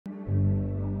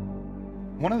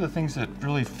One of the things that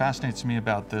really fascinates me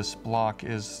about this block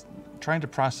is trying to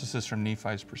process this from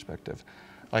Nephi's perspective.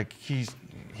 Like he's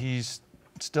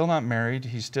still not married.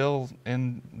 He's still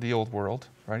in the old world,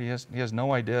 right? He has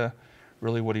no idea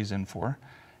really what he's in for,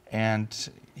 and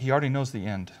he already knows the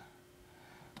end.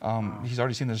 He's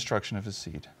already seen the destruction of his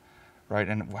seed, right?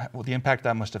 And the impact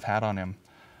that must have had on him.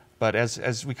 But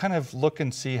as we kind of look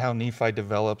and see how Nephi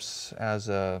develops as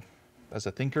a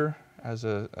thinker, as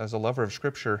a lover of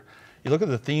Scripture, you look at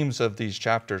the themes of these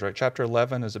chapters, right? Chapter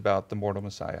 11 is about the mortal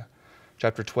Messiah.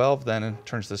 Chapter 12 then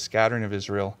turns to the scattering of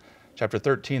Israel. Chapter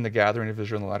 13, the gathering of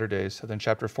Israel in the latter days. And then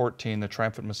chapter 14, the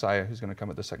triumphant Messiah who's going to come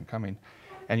at the second coming.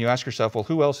 And you ask yourself, well,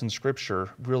 who else in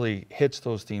Scripture really hits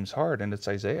those themes hard? And it's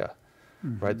Isaiah,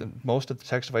 right? Most of the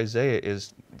text of Isaiah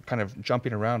is kind of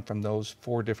jumping around from those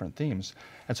four different themes.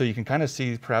 And so you can kind of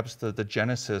see perhaps the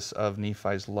genesis of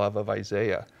Nephi's love of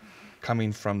Isaiah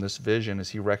coming from this vision as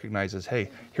he recognizes, hey,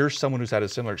 here's someone who's had a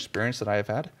similar experience that I have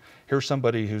had. Here's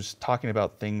somebody who's talking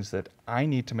about things that I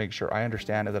need to make sure I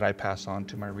understand and that I pass on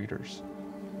to my readers.